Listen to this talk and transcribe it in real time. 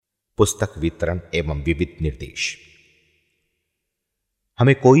पुस्तक वितरण एवं विविध निर्देश।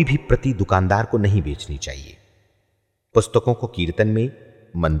 हमें कोई भी प्रति दुकानदार को नहीं बेचनी चाहिए। पुस्तकों को कीर्तन में,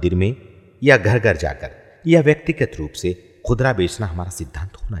 मंदिर में या घर घर जाकर या व्यक्तिगत रूप से खुदरा बेचना हमारा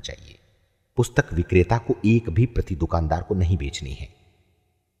सिद्धांत होना चाहिए। पुस्तक विक्रेता को एक भी प्रति दुकानदार को नहीं बेचनी है,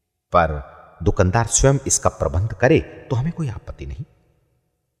 पर दुकानदार स्वयं इसका प्रबंध करे तो हमें कोई आपत्ति नहीं।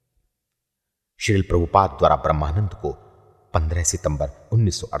 श्रील प्रभुपाद द्वारा ब्रह्मानंद को 15 सितंबर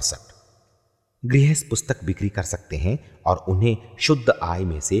 1968। गृहस्थ पुस्तक बिक्री कर सकते हैं और उन्हें शुद्ध आय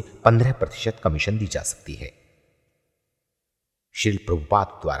में से 15% कमीशन दी जा सकती है। श्रील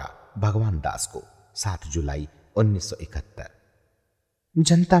प्रभुपाद द्वारा भगवान दास को 7 जुलाई 1971।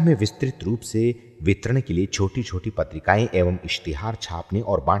 जनता में विस्तृत रूप से वितरण के लिए छोटी छोटी पत्रिकाएं एवं इश्तिहार छापने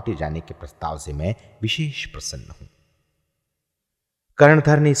और बांटे जाने के प्रस्ताव से मैं विशेष प्रसन्न हूं।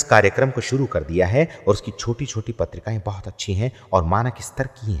 कर्णधर ने इस कार्यक्रम को शुरू कर दिया है और उसकी छोटी छोटी पत्रिकाएं बहुत अच्छी हैं और मानक स्तर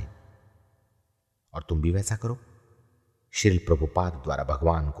की हैं, और तुम भी वैसा करो। श्रील प्रभुपाद द्वारा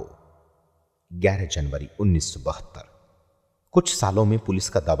भगवान को 11 जनवरी 1972। कुछ सालों में पुलिस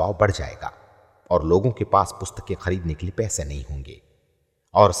का दबाव बढ़ जाएगा और लोगों के पास पुस्तकें खरीदने के लिए पैसे नहीं होंगे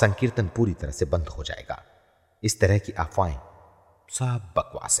और संकीर्तन पूरी तरह से बंद हो जाएगा। इस तरह की अफवाहें सब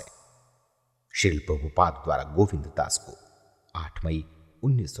बकवास है। श्रील प्रभुपाद द्वारा गोविंद दास को 8 मई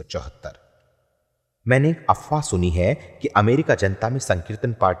 1974। मैंने एक अफवाह सुनी है कि अमेरिका जनता में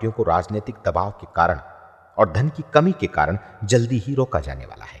संकीर्तन पार्टियों को राजनीतिक दबाव के कारण और धन की कमी के कारण जल्दी ही रोका जाने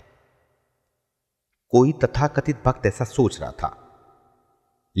वाला है। कोई तथाकथित भक्त ऐसा सोच रहा था,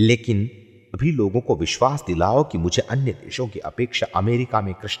 लेकिन अभी लोगों को विश्वास दिलाओ कि मुझे अन्य देशों की अपेक्षा अमेरिका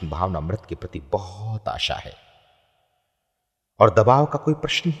में कृष्ण भावना अमृत के प्रति बहुत आशा है और दबाव का कोई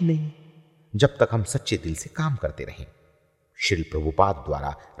प्रश्न ही नहीं, जब तक हम सच्चे दिल से काम करते रहें। श्रील प्रभुपाद द्वारा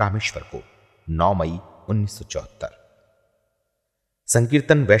रामेश्वर को 9 मई 1974।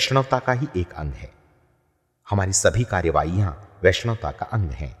 संकीर्तन वैष्णवता का ही एक अंग है। हमारी सभी कार्यवाहियां वैष्णवता का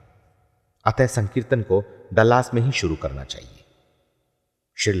अंग हैं, अतः संकीर्तन को डल्लास में ही शुरू करना चाहिए।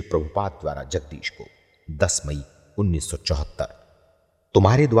 श्रील प्रभुपाद द्वारा जगदीश को 10 मई 1974।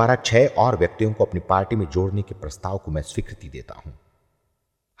 तुम्हारे द्वारा 6 और व्यक्तियों को अपनी पार्टी में जोड़ने के प्रस्ताव को मैं स्वीकृति देता हूं।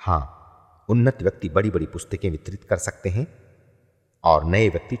 हां, उन्नत व्यक्ति बड़ी बड़ी पुस्तकें वितरित कर सकते हैं और नए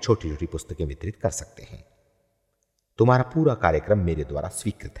व्यक्ति छोटी छोटी पुस्तकें वितरित कर सकते हैं। तुम्हारा पूरा कार्यक्रम मेरे द्वारा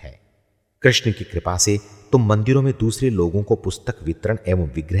स्वीकृत है। कृष्ण की कृपा से तुम मंदिरों में दूसरे लोगों को पुस्तक वितरण एवं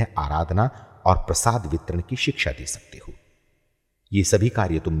विग्रह आराधना और प्रसाद वितरण की शिक्षा दे सकते हो। ये सभी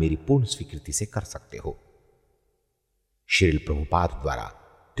कार्य तुम मेरी पूर्ण स्वीकृति से कर सकते हो। श्रील प्रभुपाद द्वारा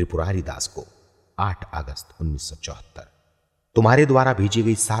त्रिपुरारी दास को 8 अगस्त 1974। तुम्हारे द्वारा भेजी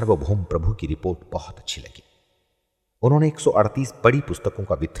गई सार्वभौम प्रभु की रिपोर्ट बहुत अच्छी लगी। उन्होंने 138 बड़ी पुस्तकों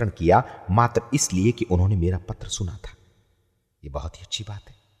का वितरण किया मात्र इसलिए कि उन्होंने मेरा पत्र सुना था। यह बहुत ही अच्छी बात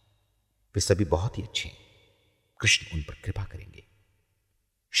है। वे सभी बहुत ही अच्छे हैं। कृष्ण उन पर कृपा करेंगे।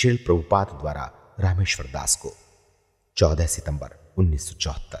 श्रील प्रभुपाद द्वारा रामेश्वर दास को 14 सितंबर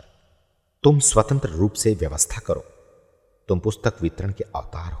 1974। तुम स्वतंत्र रूप से व्यवस्था करो। तुम पुस्तक वितरण के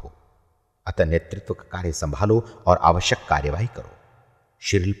अवतार हो, अतः नेतृत्व का कार्य संभालो और आवश्यक कार्यवाही करो।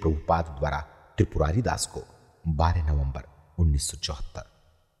 श्रील प्रभुपाद द्वारा त्रिपुरारी दास को 12 नवंबर 1974।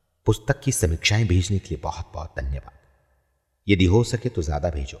 पुस्तक की समीक्षाएं भेजने के लिए बहुत बहुत धन्यवाद। यदि हो सके तो ज्यादा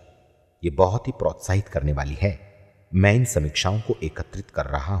भेजो, ये बहुत ही प्रोत्साहित करने वाली है। मैं इन समीक्षाओं को एकत्रित कर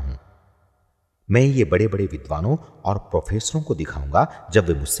रहा हूं। मैं ये बड़े बड़े विद्वानों और प्रोफेसरों को दिखाऊंगा जब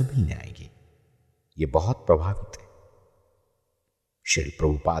वे मुझसे मिलने आएंगे। ये बहुत प्रभावित है। श्री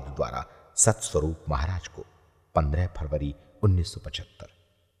प्रभुपाद द्वारा सत्स्वरूप महाराज को 15 फरवरी 1975।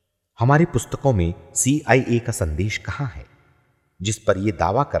 हमारी पुस्तकों में CIA का संदेश कहां है, जिस पर ये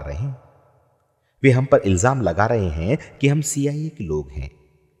दावा कर रहे हैं? वे हम पर इल्जाम लगा रहे हैं कि हम CIA के लोग हैं,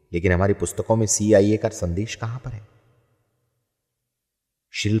 लेकिन हमारी पुस्तकों में CIA का संदेश कहां पर है?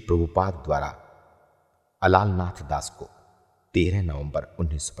 श्रील प्रभुपाद द्वारा अलालनाथ दास को 13 नवंबर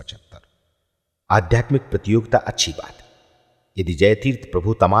 1975। आध्यात्मिक प्रतियोगिता अच्छी बात है। यदि जयतीर्थ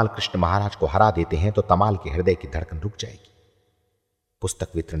प्रभु तमाल कृष्ण महाराज को हरा देते हैं तो तमाल के हृदय की धड़कन रुक जाएगी।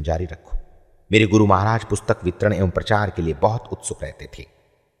 पुस्तक वितरण जारी रखो। मेरे गुरु महाराज पुस्तक वितरण एवं प्रचार के लिए बहुत उत्सुक रहते थे,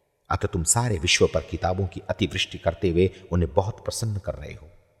 अतः तुम सारे विश्व पर किताबों की अतिवृष्टि करते हुए उन्हें बहुत प्रसन्न कर रहे हो।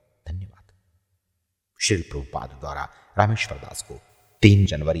 धन्यवाद। श्रील प्रभुपाद द्वारा रामेश्वर दास को 3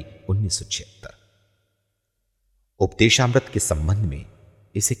 जनवरी 1976। उपदेशामृत के संबंध में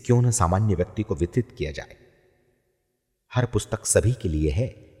इसे क्यों न सामान्य व्यक्ति को वितरित किया जाए। हर पुस्तक सभी के लिए है,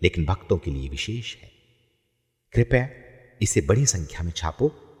 लेकिन भक्तों के लिए विशेष है। कृपया इसे बड़ी संख्या में छापो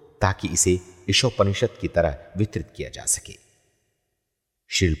ताकि इसे ईशोपनिषद की तरह वितरित किया जा सके।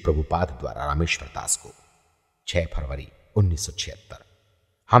 श्रील प्रभुपाद द्वारा रामेश्वर दास को 6 फरवरी 1976।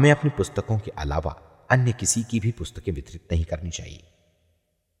 हमें अपनी पुस्तकों के अलावा अन्य किसी की भी पुस्तकें वितरित नहीं करनी चाहिए।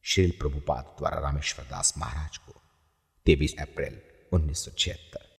 श्रील प्रभुपाद द्वारा रामेश्वर दास महाराज को 23 अप्रैल 1976।